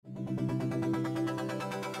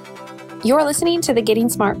You're listening to the Getting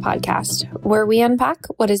Smart podcast, where we unpack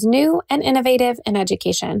what is new and innovative in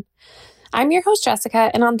education. I'm your host,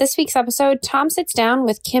 Jessica, and on this week's episode, Tom sits down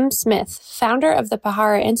with Kim Smith, founder of the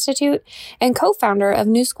Pahara Institute and co-founder of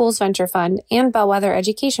New Schools Venture Fund and Bellwether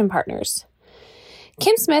Education Partners.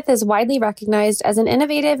 Kim Smith is widely recognized as an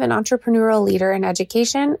innovative and entrepreneurial leader in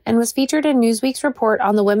education and was featured in Newsweek's report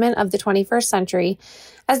on the women of the 21st century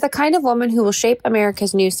as the kind of woman who will shape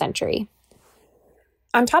America's new century.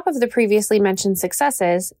 On top of the previously mentioned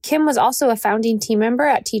successes, Kim was also a founding team member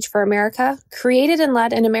at Teach for America, created and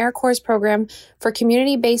led an AmeriCorps program for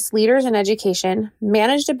community-based leaders in education,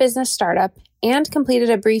 managed a business startup, and completed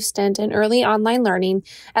a brief stint in early online learning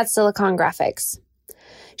at Silicon Graphics.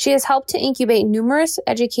 She has helped to incubate numerous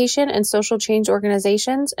education and social change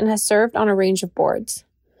organizations and has served on a range of boards.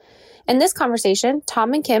 In this conversation,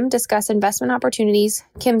 Tom and Kim discuss investment opportunities,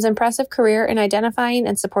 Kim's impressive career in identifying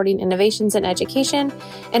and supporting innovations in education,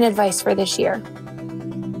 and advice for this year.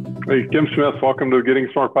 Hey, Kim Smith, welcome to the Getting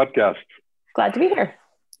Smart podcast. Glad to be here.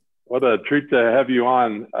 What a treat to have you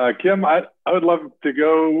on. Kim, I would love to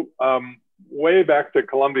go way back to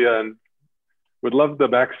Columbia and would love the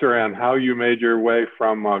backstory on how you made your way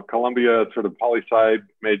from Columbia sort of poli-sci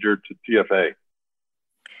major to TFA.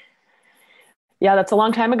 Yeah, that's a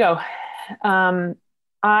long time ago.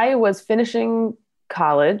 I was finishing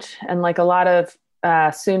college, and like a lot of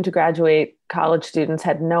soon to graduate college students,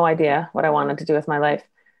 had no idea what I wanted to do with my life.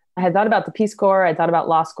 I had thought about the Peace Corps, I thought about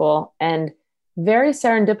law school, and very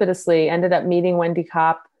serendipitously ended up meeting Wendy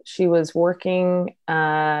Kopp. She was working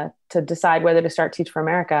to decide whether to start Teach for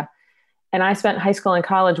America. And I spent high school and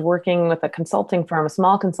college working with a consulting firm, a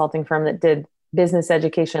small consulting firm that did business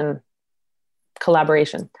education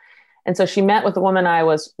collaboration. And so she met with the woman I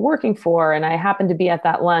was working for, and I happened to be at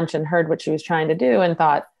that lunch and heard what she was trying to do and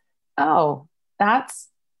thought, oh, that's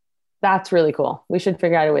really cool. We should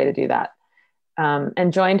figure out a way to do that.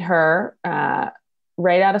 And joined her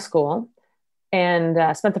right out of school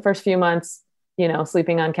and spent the first few months,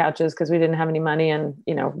 sleeping on couches because we didn't have any money, and,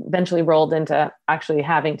 eventually rolled into actually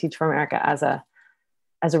having Teach for America as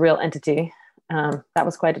a real entity. That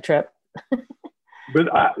was quite a trip. But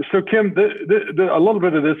so Kim, a little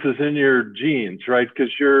bit of this is in your genes, right? Because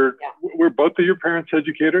were both of your parents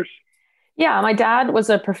educators? Yeah, my dad was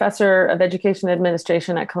a professor of education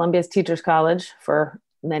administration at Columbia's Teachers College for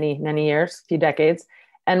many, many years, a few decades.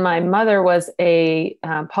 And my mother was a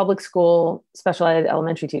public school special ed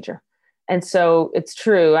elementary teacher. And so it's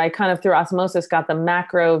true, I kind of through osmosis got the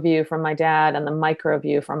macro view from my dad and the micro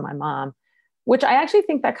view from my mom, which I actually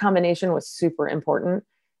think that combination was super important.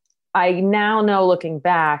 I now know, looking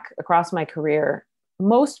back across my career,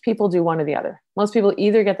 most people do one or the other. Most people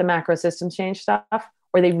either get the macro systems change stuff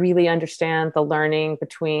or they really understand the learning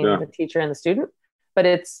between the teacher and the student. But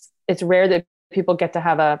it's rare that people get to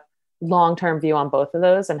have a long-term view on both of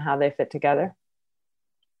those and how they fit together.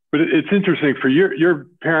 But it's interesting for your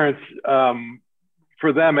parents,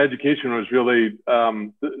 for them, education was really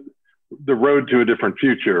the road to a different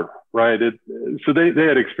future, right? So they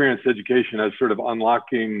had experienced education as sort of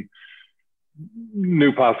unlocking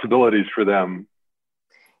new possibilities for them.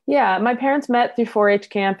 Yeah, my parents met through 4-H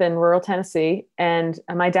camp in rural Tennessee, and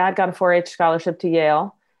my dad got a 4-H scholarship to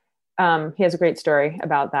Yale. He has a great story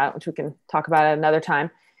about that, which we can talk about at another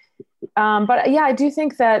time. But yeah, I do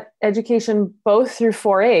think that education, both through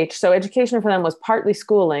 4-H, so education for them was partly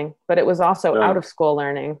schooling, but it was also out of school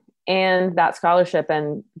learning, and that scholarship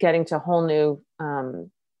and getting to a whole new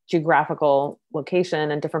geographical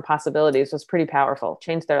location and different possibilities was pretty powerful.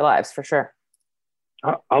 Changed their lives for sure.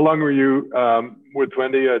 How long were you with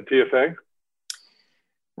Wendy at TFA?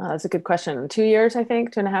 That's a good question. 2 years, I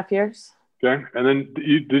think, 2.5 years. Okay. And then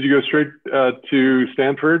did you go straight to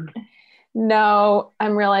Stanford? No,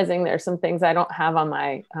 I'm realizing there's some things I don't have on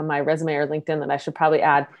my resume or LinkedIn that I should probably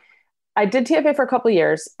add. I did TFA for a couple of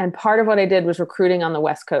years, and part of what I did was recruiting on the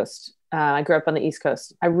West Coast. I grew up on the East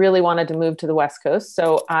Coast. I really wanted to move to the West Coast.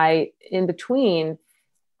 So in between,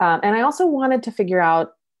 and I also wanted to figure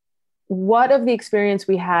out what of the experience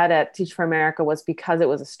we had at Teach for America was because it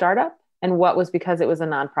was a startup and what was because it was a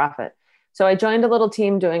nonprofit. So I joined a little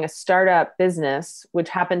team doing a startup business, which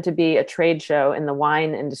happened to be a trade show in the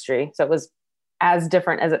wine industry. So it was as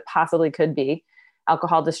different as it possibly could be.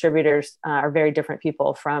 Alcohol distributors are very different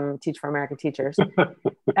people from Teach for America teachers.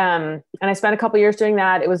 And I spent a couple of years doing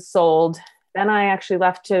that. It was sold. Then I actually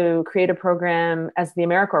left to create a program as the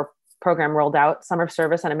AmeriCorps program rolled out, Summer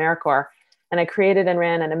Service and AmeriCorps. And I created and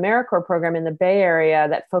ran an AmeriCorps program in the Bay Area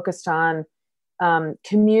that focused on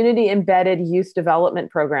community embedded youth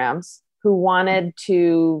development programs who wanted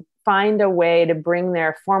to find a way to bring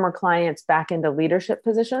their former clients back into leadership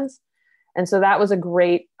positions. And so that was a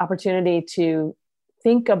great opportunity to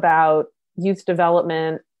think about youth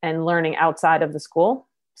development and learning outside of the school.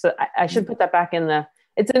 So I should put that back in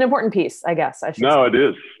it's an important piece, I guess. I should No, say. it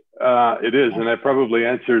is. It is. And that probably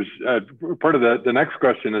answers part of the next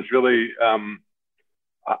question is really,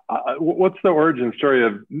 what's the origin story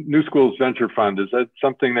of New Schools Venture Fund? Is that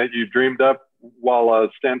something that you dreamed up while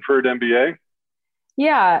Stanford MBA?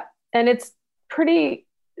 Yeah. And it's pretty,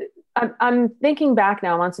 I'm thinking back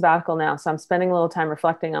now, I'm on sabbatical now. So I'm spending a little time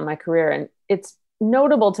reflecting on my career. And it's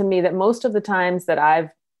notable to me that most of the times that I've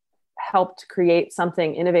helped create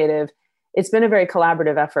something innovative, it's been a very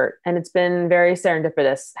collaborative effort, and it's been very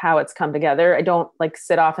serendipitous how it's come together. I don't like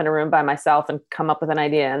sit off in a room by myself and come up with an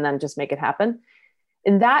idea and then just make it happen.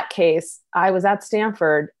 In that case, I was at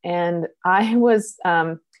Stanford and I was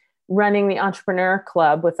running the entrepreneur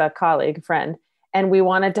club with a colleague, friend, and we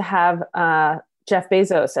wanted to have Jeff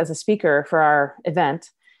Bezos as a speaker for our event.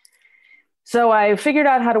 So I figured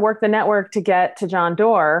out how to work the network to get to John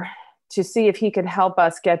Doerr to see if he could help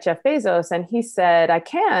us get Jeff Bezos. And he said, I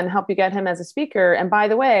can help you get him as a speaker. And by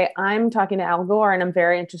the way, I'm talking to Al Gore and I'm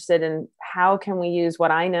very interested in how can we use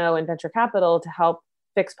what I know in venture capital to help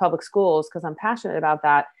fix public schools, because I'm passionate about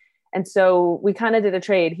that. And so we kind of did a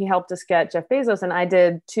trade. He helped us get Jeff Bezos and I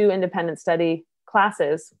did 2 independent study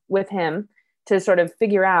classes with him to sort of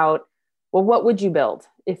figure out, well, what would you build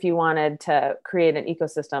if you wanted to create an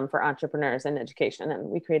ecosystem for entrepreneurs in education? And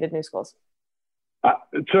we created New Schools.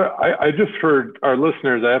 So I just, for our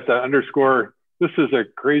listeners, I have to underscore, this is a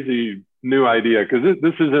crazy new idea because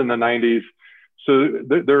this is in the 90s. So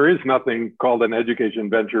there is nothing called an education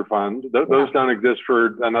venture fund. Those don't exist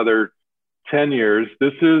for another 10 years.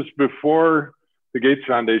 This is before the Gates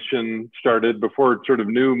Foundation started, before sort of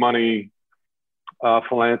new money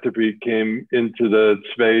philanthropy came into the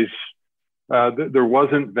space. There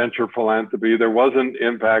wasn't venture philanthropy. There wasn't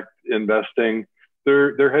impact investing.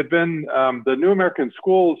 There had been the New American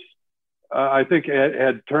Schools, I think,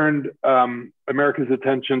 had turned America's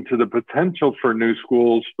attention to the potential for new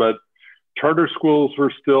schools, but charter schools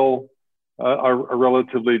were still a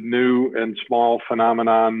relatively new and small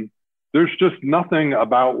phenomenon. There's just nothing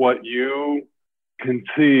about what you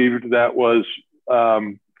conceived that was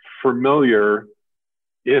familiar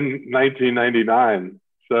in 1999.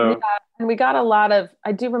 So, yeah, and we got a lot of,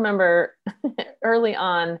 I do remember early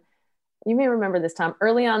on, you may remember this, Tom,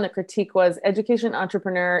 early on the critique was education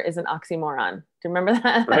entrepreneur is an oxymoron. Do you remember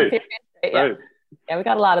that? Right. Yeah. Right. Yeah, we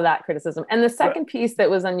got a lot of that criticism. And the second piece that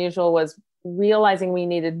was unusual was realizing we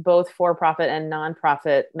needed both for-profit and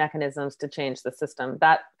nonprofit mechanisms to change the system.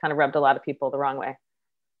 That kind of rubbed a lot of people the wrong way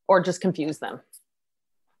or just confused them.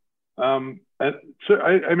 So,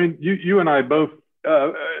 I mean, you and I both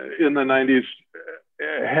in the 90s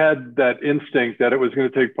had that instinct that it was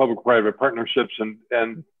going to take public-private partnerships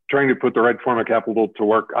and trying to put the right form of capital to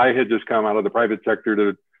work. I had just come out of the private sector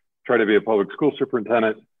to try to be a public school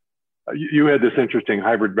superintendent. You had this interesting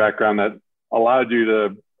hybrid background that allowed you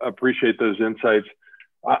to appreciate those insights.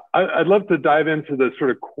 I'd love to dive into the sort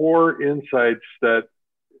of core insights that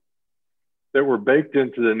were baked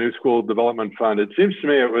into the New School Development Fund. It seems to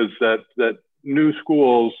me it was that new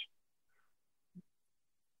schools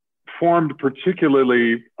formed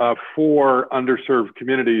particularly for underserved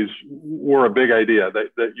communities were a big idea,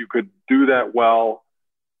 that you could do that well,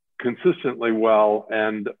 consistently well,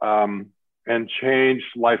 and change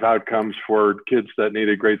life outcomes for kids that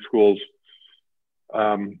needed great schools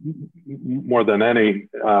more than anybody.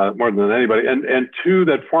 And 2,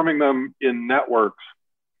 that forming them in networks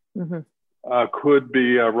could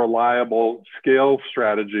be a reliable scale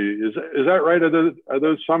strategy. Is that right? Are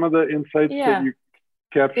those some of the insights that you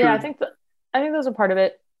captured? Yeah, I think those are part of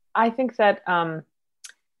it. I think that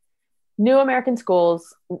New American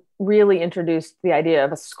Schools really introduced the idea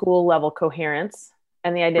of a school level coherence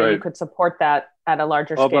and the idea you could support that at a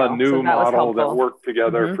larger scale. Of a new model that worked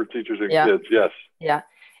together for teachers and kids. Yes. Yeah.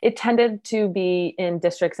 It tended to be in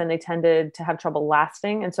districts and they tended to have trouble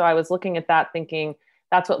lasting. And so I was looking at that thinking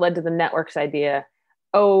that's what led to the networks idea.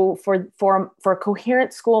 Oh, for a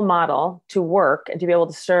coherent school model to work and to be able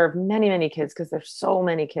to serve many, many kids, because there's so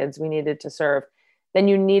many kids we needed to serve, then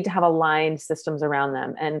you need to have aligned systems around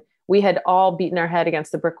them. And we had all beaten our head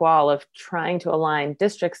against the brick wall of trying to align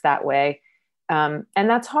districts that way. And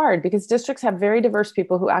that's hard because districts have very diverse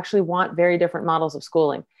people who actually want very different models of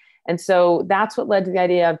schooling. And so that's what led to the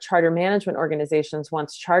idea of charter management organizations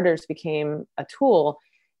once charters became a tool,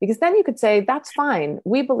 because then you could say, that's fine.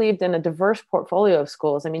 We believed in a diverse portfolio of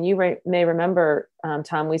schools. I mean, you may remember,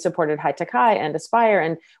 Tom, we supported High Tech High and Aspire,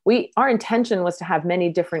 and our intention was to have many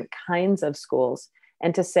different kinds of schools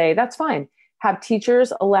and to say, that's fine. have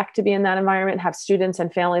teachers elect to be in that environment, have students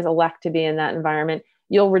and families elect to be in that environment.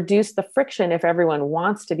 You'll reduce the friction if everyone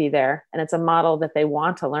wants to be there and it's a model that they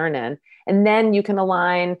want to learn in. And then you can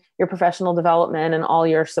align your professional development and all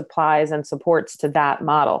your supplies and supports to that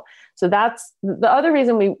model. So that's the other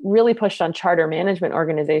reason we really pushed on charter management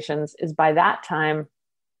organizations is by that time,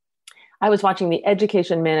 I was watching the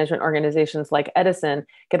education management organizations like Edison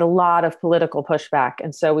get a lot of political pushback.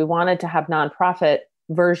 And so we wanted to have nonprofit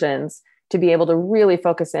versions to be able to really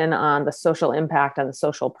focus in on the social impact and the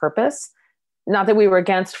social purpose. Not that we were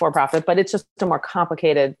against for-profit, but it's just a more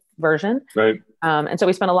complicated version. Right. And so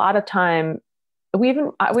we spent a lot of time. We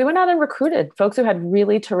went out and recruited folks who had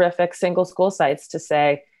really terrific single school sites to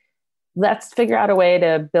say, let's figure out a way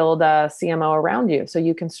to build a CMO around you so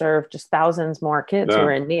you can serve just thousands more kids who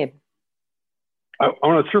are in need. I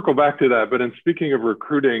want to circle back to that. But in speaking of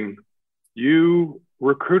recruiting, you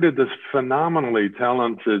recruited this phenomenally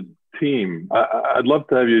talented team. I'd love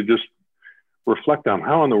to have you just reflect on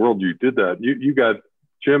how in the world you did that. You got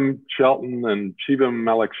Jim Shelton and Shivam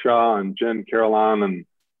Malik Shah and Jen Caroline and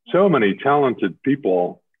so many talented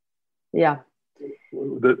people. Yeah.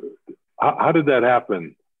 How did that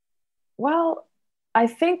happen? Well,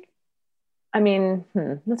 that's a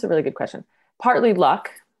really good question. Partly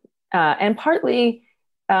luck, and partly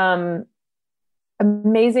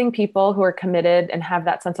amazing people who are committed and have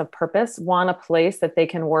that sense of purpose, want a place that they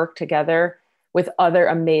can work together with other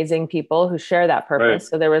amazing people who share that purpose. Right.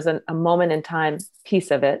 So there was a moment in time piece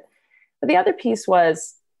of it. But the other piece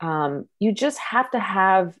was you just have to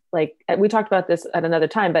have, we talked about this at another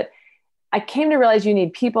time, but I came to realize you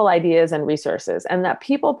need people, ideas, and resources. And that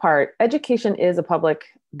people part, education is a public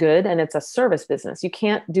good and it's a service business. You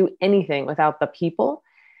can't do anything without the people.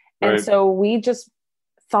 Right. And so we just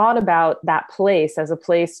thought about that place as a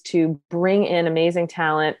place to bring in amazing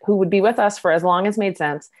talent who would be with us for as long as made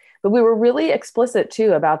sense. But we were really explicit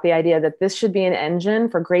too about the idea that this should be an engine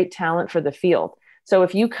for great talent for the field. So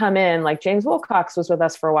if you come in, like James Wilcox was with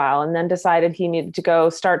us for a while and then decided he needed to go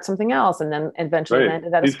start something else and then eventually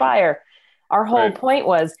landed at Aspire. Our whole point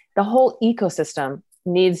was the whole ecosystem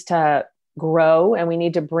needs to grow and we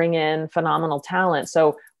need to bring in phenomenal talent.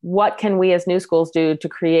 So what can we as new schools do to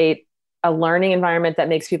create a learning environment that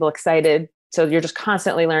makes people excited? So you're just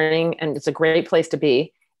constantly learning and it's a great place to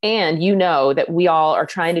be. And you know that we all are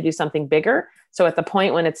trying to do something bigger. So at the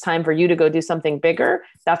point when it's time for you to go do something bigger,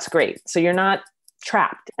 that's great. So you're not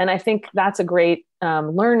trapped. And I think that's a great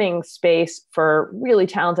learning space for really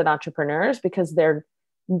talented entrepreneurs because they're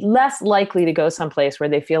less likely to go someplace where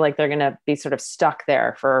they feel like they're going to be sort of stuck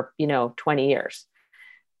there for, 20 years.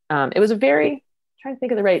 It was trying to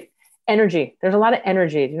think of the right energy. There's a lot of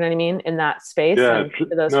energy, do you know what I mean, in that space. Yeah,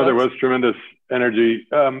 there was tremendous energy.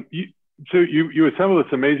 So you assembled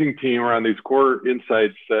this amazing team around these core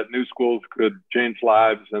insights that new schools could change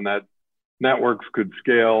lives and that networks could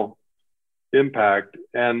scale impact.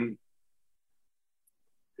 And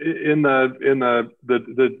in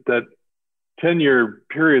that 10-year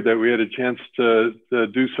period that we had a chance to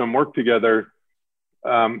do some work together,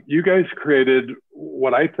 you guys created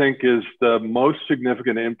what I think is the most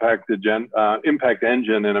significant impact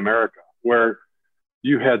engine in America, where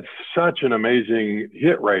you had such an amazing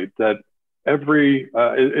hit rate that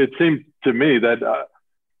it seemed to me that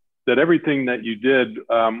everything that you did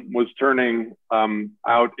was turning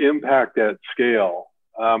out impact at scale.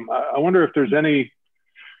 I wonder if there's any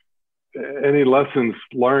lessons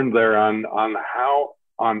learned there on how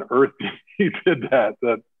on earth you did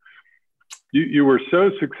that you were so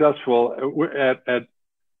successful at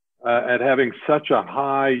having such a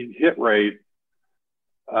high hit rate.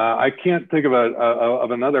 I can't think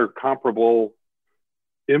of another comparable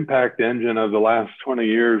impact engine of the last 20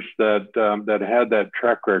 years that had that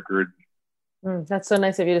track record. That's so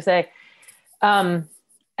nice of you to say. And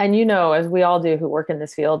as we all do who work in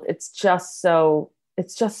this field, it's just so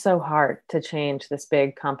hard to change this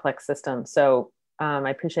big complex system. So I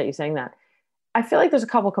appreciate you saying that. I feel like there's a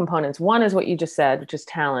couple components. One is what you just said, which is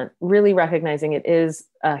talent, really recognizing it is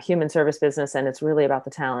a human service business and it's really about the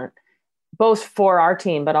talent, both for our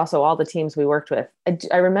team, but also all the teams we worked with.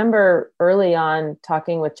 I remember early on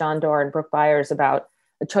talking with John Doerr and Brooke Byers about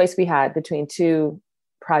a choice we had between two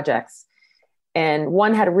projects. And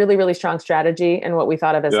one had a really, really strong strategy and what we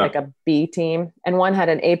thought of as like a B team. And one had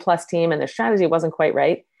an A+ team and their strategy wasn't quite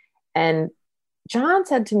right. And John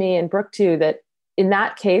said to me and Brooke too, that in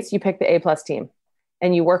that case, you pick the A+ team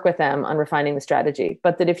and you work with them on refining the strategy.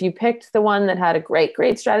 But that if you picked the one that had a great,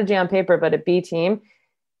 great strategy on paper, but a B team,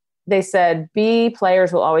 they said B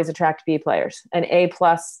players will always attract B players and A+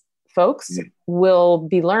 folks will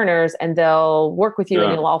be learners and they'll work with you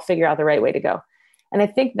and you'll all figure out the right way to go. And I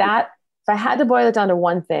think that if I had to boil it down to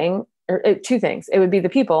one thing or two things, it would be the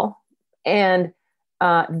people, and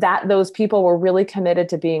that those people were really committed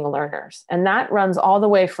to being learners. And that runs all the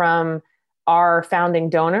way from our founding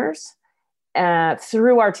donors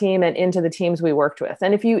through our team and into the teams we worked with.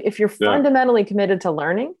 And if you're fundamentally committed to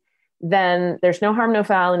learning, then there's no harm, no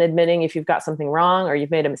foul in admitting if you've got something wrong or you've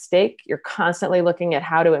made a mistake. You're constantly looking at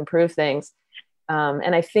how to improve things.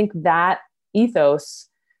 And I think that ethos,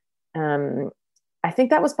 I think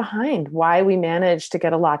that was behind why we managed to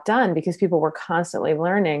get a lot done, because people were constantly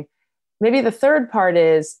learning. Maybe the third part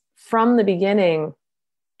is, from the beginning,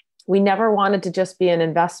 we never wanted to just be an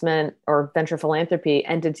investment or venture philanthropy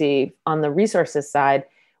entity on the resources side.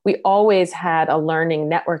 We always had a learning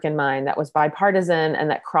network in mind that was bipartisan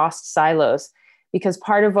and that crossed silos, because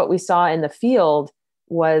part of what we saw in the field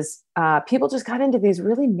was people just got into these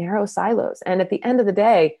really narrow silos. And at the end of the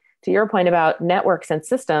day, to your point about networks and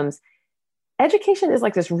systems, education is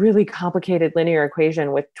like this really complicated linear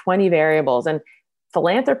equation with 20 variables. And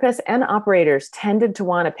philanthropists and operators tended to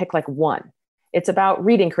want to pick like one. It's about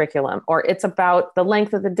reading curriculum, or it's about the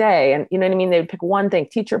length of the day. And you know what I mean? They would pick one thing,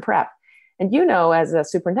 teacher prep. And as a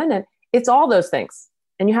superintendent, it's all those things.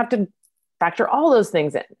 And you have to factor all those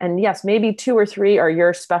things in. And yes, maybe 2 or 3 are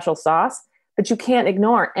your special sauce, but you can't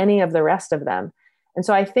ignore any of the rest of them. And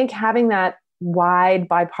so I think having that wide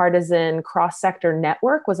bipartisan cross-sector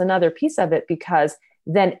network was another piece of it, because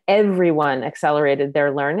then everyone accelerated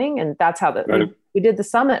their learning. And that's how we did the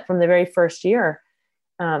summit from the very first year,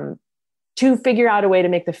 to figure out a way to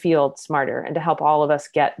make the field smarter and to help all of us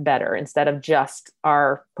get better instead of just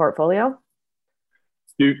our portfolio.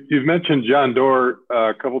 You've mentioned John Doerr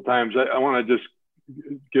a couple of times. I want to just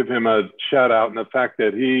give him a shout out, and the fact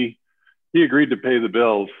that he agreed to pay the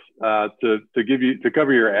bills to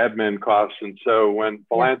cover your admin costs. And so when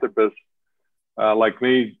philanthropists like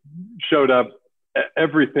me showed up,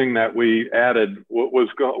 everything that we added was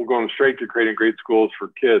going straight to creating great schools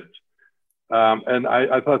for kids. And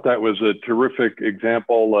I thought that was a terrific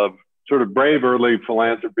example of sort of brave early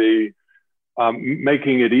philanthropy,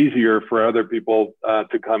 making it easier for other people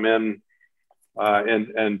to come in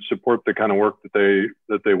and support the kind of work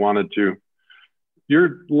that they wanted to.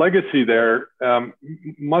 Your legacy there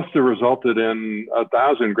must have resulted in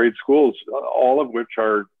 1,000 great schools, all of which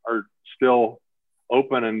are still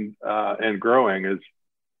open and growing.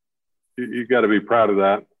 You got to be proud of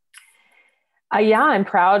that. Yeah, I'm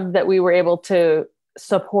proud that we were able to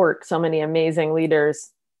support so many amazing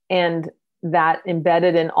leaders, and that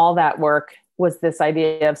embedded in all that work was this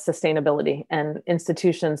idea of sustainability and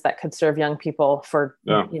institutions that could serve young people for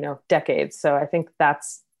decades. So I think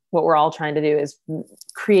that's what we're all trying to do, is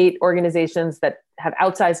create organizations that have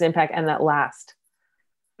outsized impact and that last.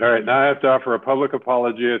 All right, now I have to offer a public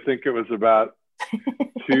apology. I think it was about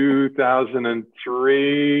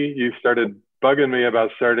 2003. You started bugging me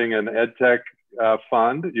about starting an EdTech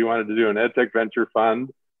fund. You wanted to do an EdTech venture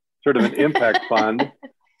fund, sort of an impact fund.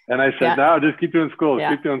 And I said, no, just keep doing schools,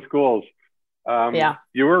 keep doing schools.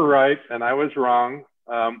 You were right, and I was wrong.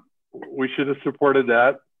 We should have supported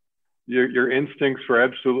that. Your instincts were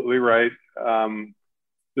absolutely right.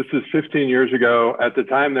 This is 15 years ago. At the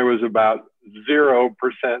time, there was about 0%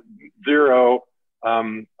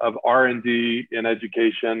 of R&D in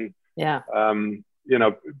education.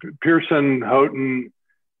 Pearson, Houghton,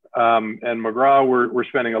 and McGraw were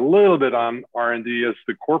spending a little bit on R&D as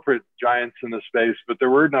the corporate giants in the space, but there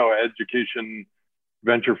were no education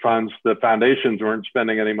venture funds. The foundations weren't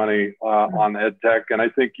spending any money on ed tech. And I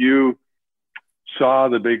think you saw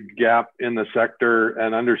the big gap in the sector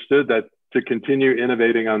and understood that to continue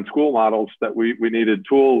innovating on school models, that we needed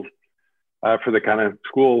tools for the kind of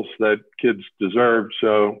schools that kids deserve.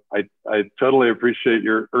 So I totally appreciate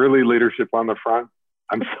your early leadership on the front.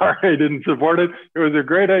 I'm sorry I didn't support it. It was a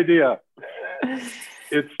great idea.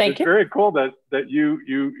 It's very cool that you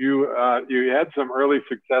had some early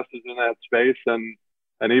successes in that space, and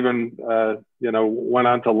even went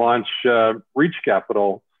on to launch Reach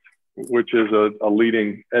Capital, which is a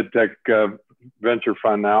leading edtech venture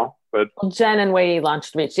fund now. But Jen and Wei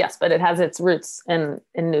launched Reach, yes, but it has its roots in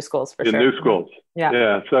new schools for sure. In new schools,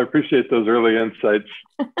 yeah. So I appreciate those early insights.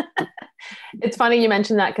 It's funny you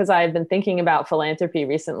mentioned that, because I've been thinking about philanthropy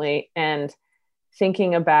recently and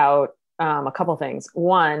thinking about a couple things.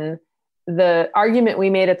 One, the argument we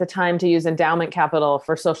made at the time to use endowment capital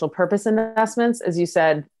for social purpose investments, as you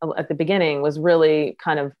said at the beginning, was really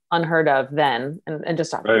kind of unheard of then, and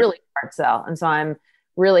just a really hard sell. And so I'm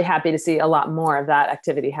really happy to see a lot more of that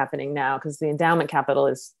activity happening now, because the endowment capital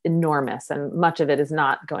is enormous and much of it is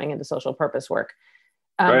not going into social purpose work.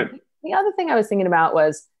 The other thing I was thinking about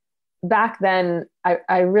was, back then,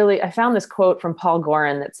 I found this quote from Paul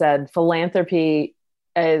Gorin that said, philanthropy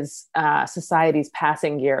is society's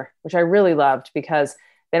passing gear, which I really loved because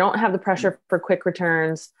they don't have the pressure for quick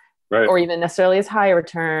returns, Right. or even necessarily as high a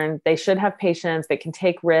return. They should have patience. They can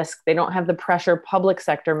take risk. They don't have the pressure public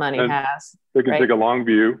sector money And has. they can right? take a long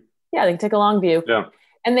view. Yeah, they can take a long view. Yeah.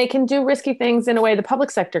 And they can do risky things in a way the public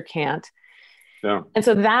sector can't. Yeah. And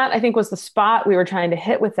so that, I think, was the spot we were trying to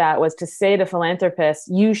hit with that, was to say to philanthropists,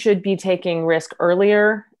 you should be taking risk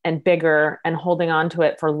earlier and bigger and holding on to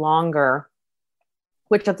it for longer,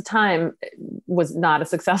 which at the time was not a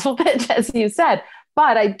successful pitch, as you said.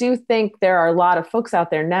 But I do think there are a lot of folks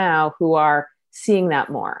out there now who are seeing that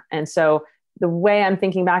more. And so the way I'm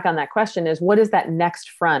thinking back on that question is, what is that next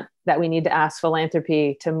front that we need to ask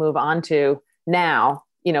philanthropy to move on to now,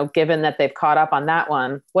 given that they've caught up on that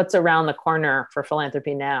one? What's around the corner for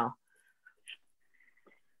philanthropy now?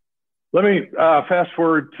 Let me fast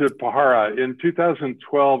forward to Pahara. In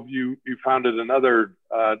 2012, you founded another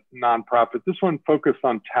nonprofit. This one focused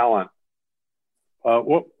on talent.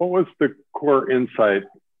 What was the core insight?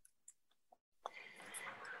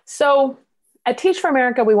 So at Teach for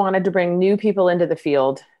America, we wanted to bring new people into the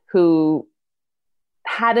field who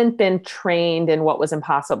hadn't been trained in what was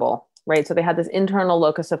impossible, right? So they had this internal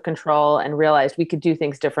locus of control and realized we could do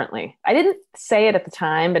things differently. I didn't say it at the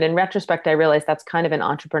time, but in retrospect, I realized that's kind of an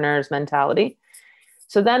entrepreneur's mentality.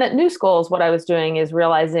 So then at New Schools, what I was doing is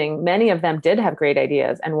realizing many of them did have great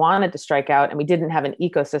ideas and wanted to strike out, and we didn't have an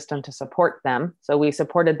ecosystem to support them. So we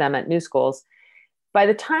supported them at New Schools. By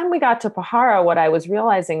the time we got to Pahara, what I was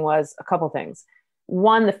realizing was a couple things.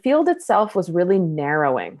 One, the field itself was really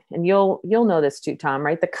narrowing. And you'll know this too, Tom,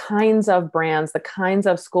 right? The kinds of brands, the kinds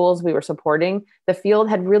of schools we were supporting, the field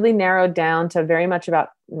had really narrowed down to very much about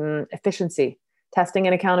efficiency, testing,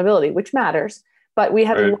 and accountability, which matters. But we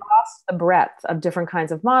had lost the breadth of different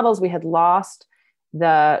kinds of models. We had lost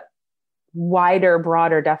the wider,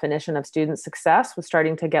 broader definition of student success, was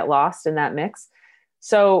starting to get lost in that mix.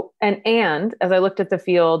 So, and as I looked at the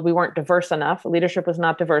field, we weren't diverse enough. Leadership was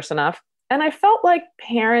not diverse enough. And I felt like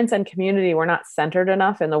parents and community were not centered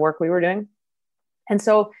enough in the work we were doing. And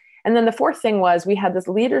then the fourth thing was, we had this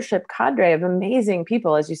leadership cadre of amazing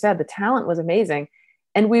people. As you said, the talent was amazing.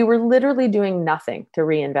 And we were literally doing nothing to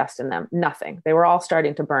reinvest in them, nothing. They were all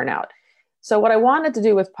starting to burn out. So what I wanted to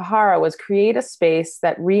do with Pahara was create a space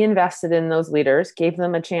that reinvested in those leaders, gave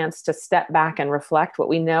them a chance to step back and reflect. What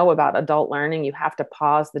we know about adult learning, you have to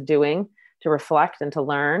pause the doing to reflect and to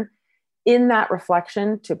learn. In that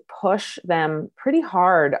reflection, to push them pretty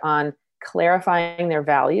hard on clarifying their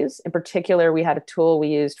values. In particular, we had a tool we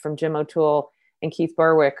used from Jim O'Toole and Keith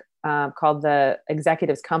Berwick called the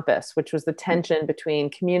Executive's Compass, which was the tension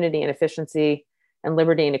between community and efficiency and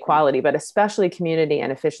liberty and equality, but especially community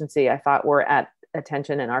and efficiency, I thought were at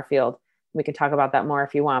attention in our field. We can talk about that more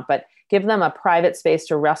if you want, but give them a private space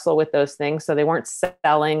to wrestle with those things. So they weren't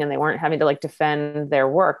selling and they weren't having to defend their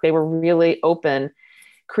work. They were really open,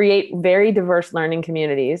 create very diverse learning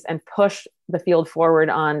communities and push the field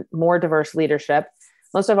forward on more diverse leadership.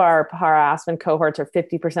 Most of our Pahara Aspen cohorts are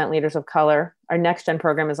 50% leaders of color. Our next gen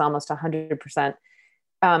program is almost 100%.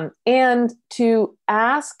 And to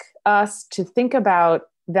ask us to think about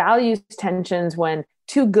values tensions when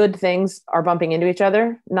two good things are bumping into each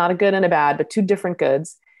other, not a good and a bad, but two different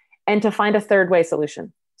goods, and to find a third way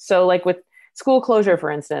solution. So with school closure,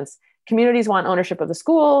 for instance, communities want ownership of the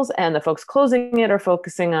schools and the folks closing it are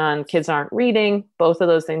focusing on kids aren't reading. Both of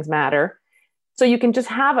those things matter. So you can just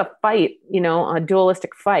have a fight, a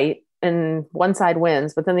dualistic fight, and one side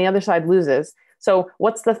wins, but then the other side loses. So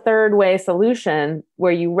what's the third way solution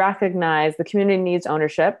where you recognize the community needs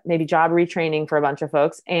ownership, maybe job retraining for a bunch of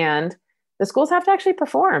folks, and the schools have to actually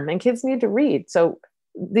perform and kids need to read. So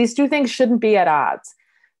these two things shouldn't be at odds.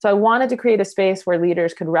 So I wanted to create a space where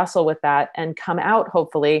leaders could wrestle with that and come out,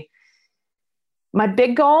 hopefully. My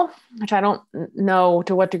big goal, which I don't know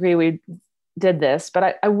to what degree we did this,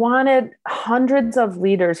 but I wanted hundreds of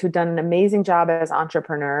leaders who'd done an amazing job as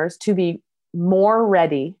entrepreneurs to be more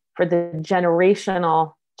ready for the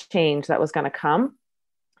generational change that was going to come.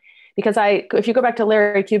 Because if you go back to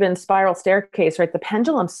Larry Cuban's spiral staircase, right, the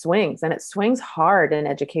pendulum swings and it swings hard in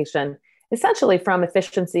education, essentially from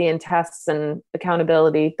efficiency and tests and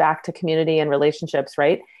accountability back to community and relationships,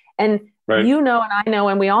 right? And right. And I know,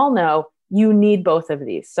 and we all know, you need both of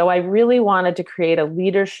these. So I really wanted to create a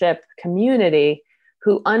leadership community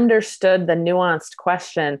who understood the nuanced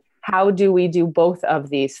question, how do we do both of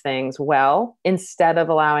these things well, instead of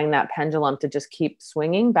allowing that pendulum to just keep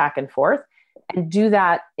swinging back and forth, and do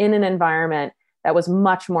that in an environment that was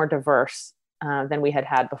much more diverse than we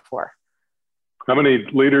had before. How many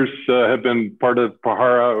leaders have been part of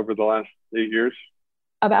Pahara over the last 8 years?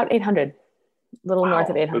 About 800, a little north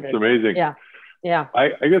of 800. That's amazing. Yeah. Yeah. I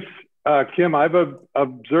guess, Kim, I've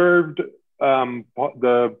observed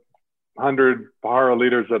the 100 Pahara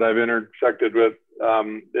leaders that I've intersected with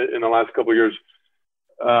in the last couple of years,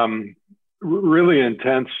 really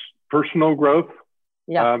intense personal growth.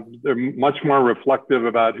 Yeah. They're much more reflective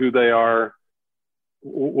about who they are,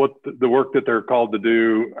 what the work that they're called to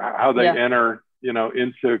do, how they enter,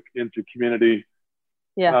 into community.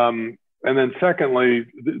 Yeah. And then secondly,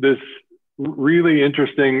 this really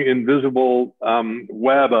interesting invisible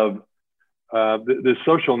web of the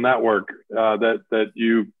social network that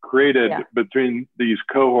you created between these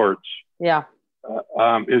cohorts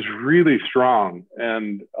is really strong,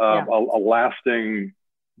 and a lasting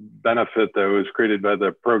benefit that was created by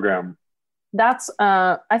the program. That's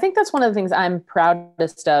I think that's one of the things I'm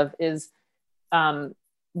proudest of is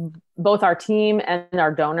both our team and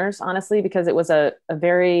our donors, honestly, because it was a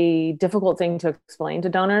very difficult thing to explain to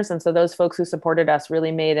donors. And so those folks who supported us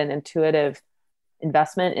really made an intuitive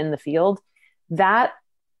investment in the field. That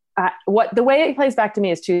the way it plays back to me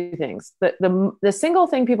is two things. The single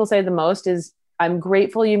thing people say the most is, I'm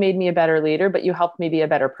grateful you made me a better leader, but you helped me be a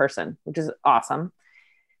better person, which is awesome.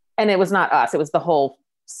 And it was not us, it was the whole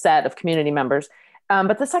set of community members.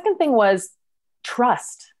 But the second thing was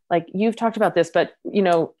trust. Like you've talked about this, but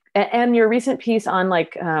and your recent piece on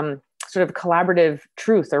sort of collaborative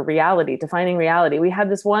truth or reality, defining reality. We had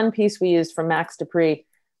this one piece we used from Max Dupree,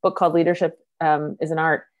 book called Leadership is an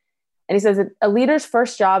Art. And he says that a leader's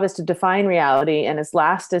first job is to define reality, and his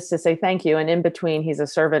last is to say thank you. And in between, he's a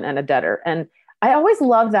servant and a debtor. And I always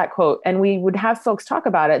loved that quote. And we would have folks talk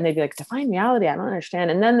about it and they'd be like, define reality, I don't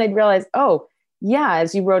understand. And then they'd realize, oh, yeah,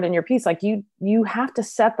 as you wrote in your piece, like you have to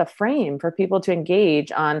set the frame for people to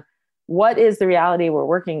engage on what is the reality we're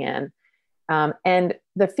working in. And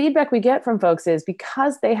the feedback we get from folks is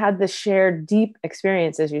because they had this shared deep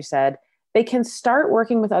experience, as you said, they can start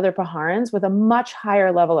working with other Paharans with a much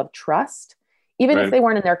higher level of trust, even if they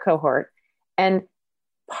weren't in their cohort. And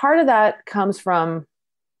part of that comes from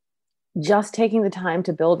just taking the time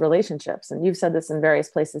to build relationships. And you've said this in various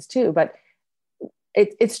places too, but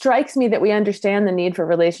it strikes me that we understand the need for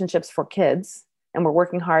relationships for kids, and we're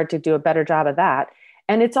working hard to do a better job of that.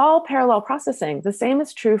 And it's all parallel processing. The same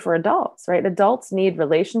is true for adults, right? Adults need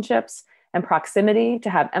relationships and proximity to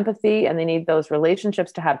have empathy, and they need those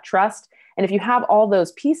relationships to have trust. And if you have all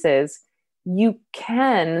those pieces, you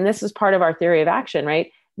can, and this is part of our theory of action, right?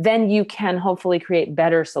 Then you can hopefully create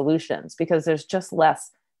better solutions because there's just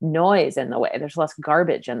less noise in the way. There's less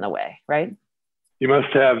garbage in the way, right? You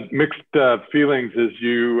must have mixed feelings as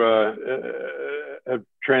you have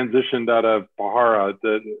transitioned out of Pahara.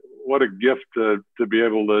 What a gift to be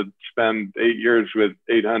able to spend 8 years with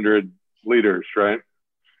 800 leaders, right?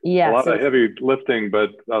 Yes. A lot of heavy lifting,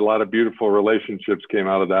 but a lot of beautiful relationships came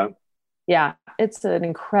out of that. Yeah, it's an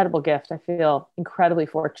incredible gift. I feel incredibly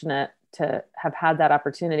fortunate to have had that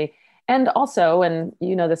opportunity. And also, and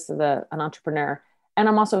this is an entrepreneur, and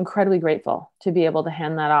I'm also incredibly grateful to be able to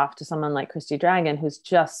hand that off to someone like Christy Dragon, who's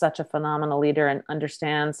just such a phenomenal leader and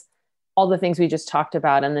understands all the things we just talked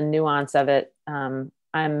about and the nuance of it.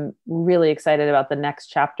 I'm really excited about the next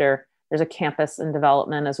chapter. There's a campus in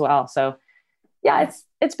development as well. So yeah,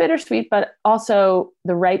 it's bittersweet, but also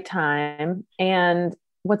the right time. And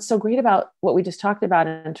what's so great about what we just talked about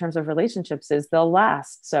in terms of relationships is they'll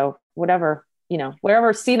last. So whatever,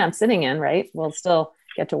 wherever seat I'm sitting in, right, we'll still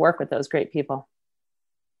get to work with those great people.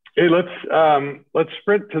 Hey, let's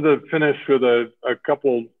sprint to the finish with a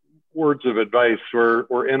couple words of advice.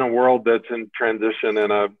 We're in a world that's in transition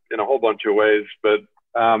in a whole bunch of ways, but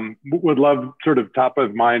would love sort of top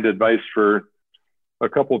of mind advice for a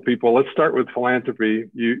couple of people. Let's start with philanthropy.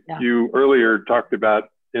 You earlier talked about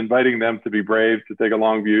inviting them to be brave, to take a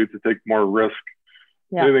long view, to take more risk.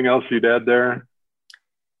 Yeah. Anything else you'd add there?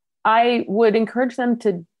 I would encourage them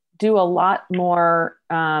to do a lot more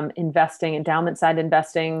investing, endowment side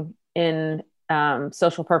investing in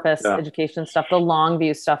social purpose, education stuff, the long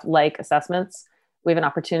view stuff like assessments. We have an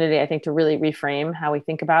opportunity, I think, to really reframe how we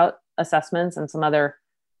think about assessments and some other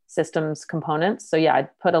systems components. So yeah,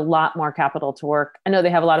 I'd put a lot more capital to work. I know they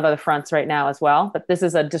have a lot of other fronts right now as well, but this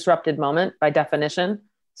is a disrupted moment by definition.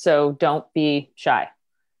 So don't be shy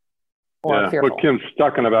or fearful. What Kim's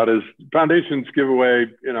talking about is foundations give away,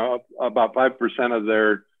 about 5% of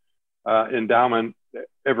their endowment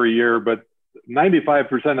every year, but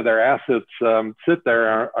 95% of their assets sit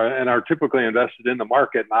there and are typically invested in the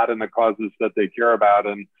market, not in the causes that they care about.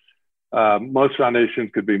 And most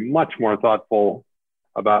foundations could be much more thoughtful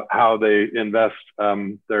about how they invest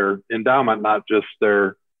their endowment, not just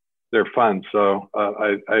their they're fun. So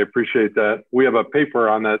I appreciate that. We have a paper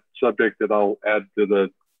on that subject that I'll add to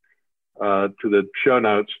the show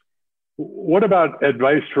notes. What about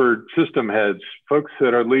advice for system heads, folks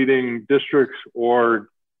that are leading districts or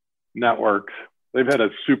networks? They've had a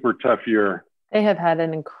super tough year. They have had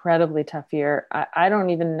an incredibly tough year. I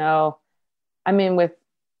don't even know. I mean, with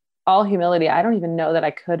all humility, I don't even know that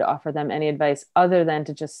I could offer them any advice other than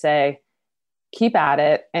to just say, keep at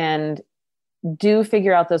it and do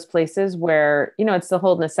figure out those places where, it's the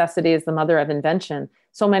whole necessity is the mother of invention.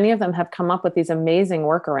 So many of them have come up with these amazing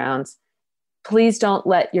workarounds. Please don't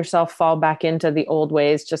let yourself fall back into the old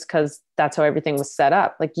ways just because that's how everything was set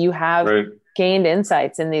up. Like you have gained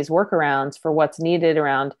insights in these workarounds for what's needed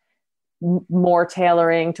around more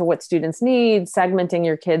tailoring to what students need, segmenting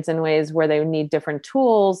your kids in ways where they need different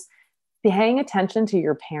tools, paying attention to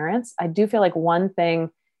your parents. I do feel like one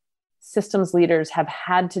thing systems leaders have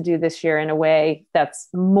had to do this year in a way that's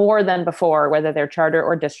more than before, whether they're charter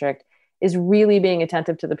or district, is really being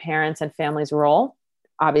attentive to the parents and families' role,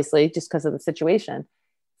 obviously, just because of the situation.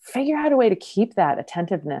 Figure out a way to keep that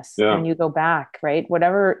attentiveness when you go back, right?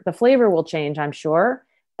 Whatever the flavor will change, I'm sure,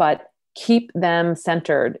 but keep them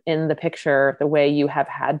centered in the picture the way you have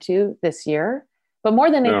had to this year. But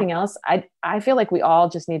more than anything else, I feel like we all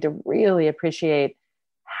just need to really appreciate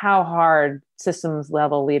how hard systems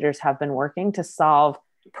level leaders have been working to solve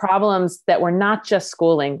problems that were not just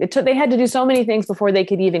schooling. They had to do so many things before they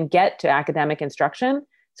could even get to academic instruction.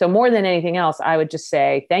 So more than anything else, I would just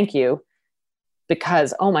say thank you,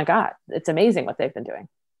 because, oh my God, it's amazing what they've been doing.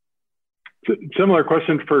 Similar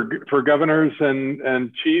question for governors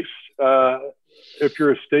and chiefs. If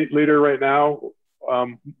you're a state leader right now,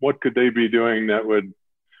 what could they be doing that would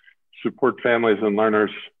support families and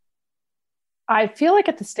learners? I feel like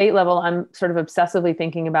at the state level, I'm sort of obsessively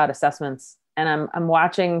thinking about assessments, and I'm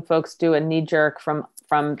watching folks do a knee jerk from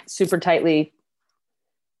super tightly,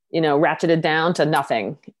 ratcheted down to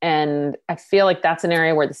nothing. And I feel like that's an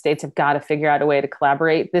area where the states have got to figure out a way to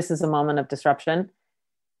collaborate. This is a moment of disruption,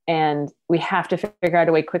 and we have to figure out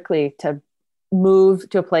a way quickly to move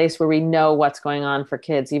to a place where we know what's going on for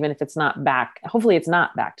kids, even if it's not back. Hopefully it's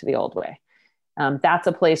not back to the old way. That's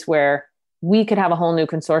a place where we could have a whole new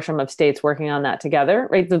consortium of states working on that together,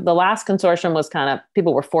 right? The last consortium was kind of,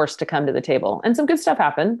 people were forced to come to the table and some good stuff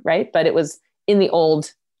happened, right? But it was in the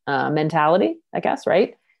old mentality, I guess,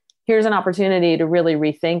 right? Here's an opportunity to really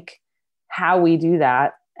rethink how we do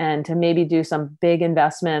that and to maybe do some big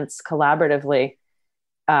investments collaboratively.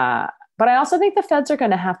 But I also think the feds are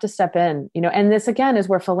going to have to step in, and this again is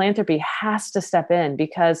where philanthropy has to step in,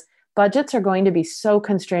 because budgets are going to be so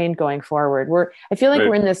constrained going forward. I feel like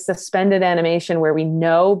we're in this suspended animation where we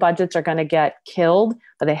know budgets are going to get killed,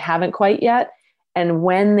 but they haven't quite yet. And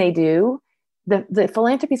when they do, the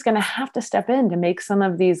philanthropy is going to have to step in to make some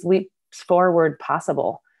of these leaps forward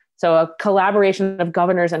possible. So a collaboration of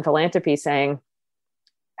governors and philanthropy saying,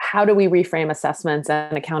 how do we reframe assessments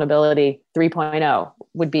and accountability 3.0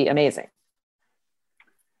 would be amazing.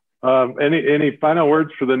 Any final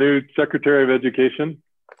words for the new Secretary of Education?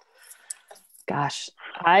 Gosh,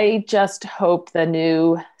 I just hope the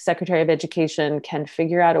new Secretary of Education can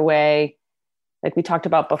figure out a way, like we talked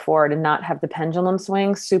about before, to not have the pendulum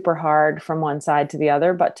swing super hard from one side to the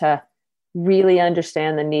other, but to really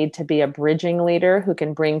understand the need to be a bridging leader who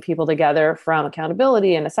can bring people together from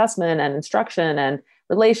accountability and assessment and instruction and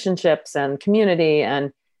relationships and community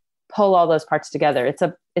and pull all those parts together. It's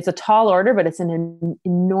a tall order, but it's an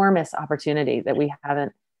enormous opportunity that we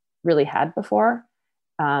haven't really had before.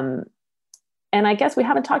 And I guess we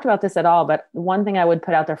haven't talked about this at all, but one thing I would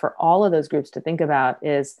put out there for all of those groups to think about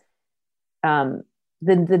is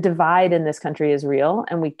the divide in this country is real,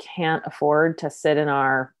 and we can't afford to sit in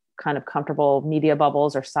our kind of comfortable media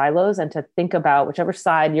bubbles or silos, and to think about, whichever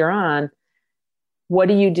side you're on, what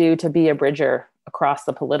do you do to be a bridger across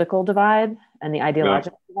the political divide and the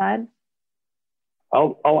ideological divide?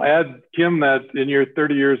 I'll add, Kim, that in your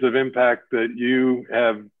 30 years of impact, that you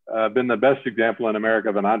have been the best example in America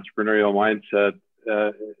of an entrepreneurial mindset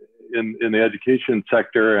in the education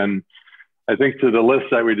sector. And I think to the list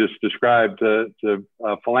that we just described, to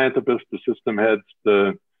philanthropists, to system heads,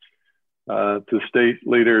 to state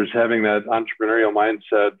leaders, having that entrepreneurial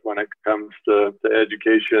mindset when it comes to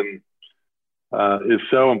education is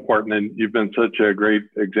so important. And you've been such a great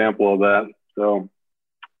example of that. So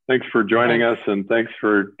thanks for joining us, and thanks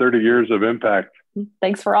for 30 years of impact.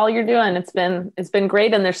 Thanks for all you're doing. It's been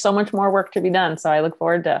great, and there's so much more work to be done. So I look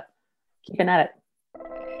forward to keeping at it.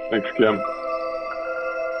 Thanks, Kim.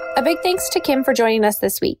 A big thanks to Kim for joining us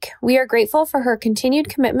this week. We are grateful for her continued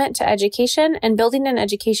commitment to education and building an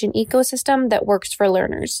education ecosystem that works for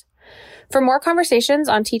learners. For more conversations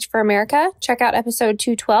on Teach for America, check out episode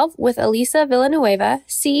 212 with Elisa Villanueva,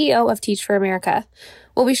 CEO of Teach for America.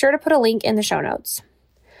 We'll be sure to put a link in the show notes.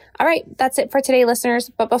 All right, that's it for today, listeners.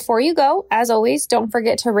 But before you go, as always, don't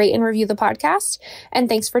forget to rate and review the podcast. And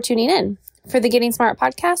thanks for tuning in. For the Getting Smart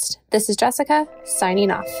podcast, this is Jessica,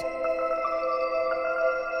 signing off.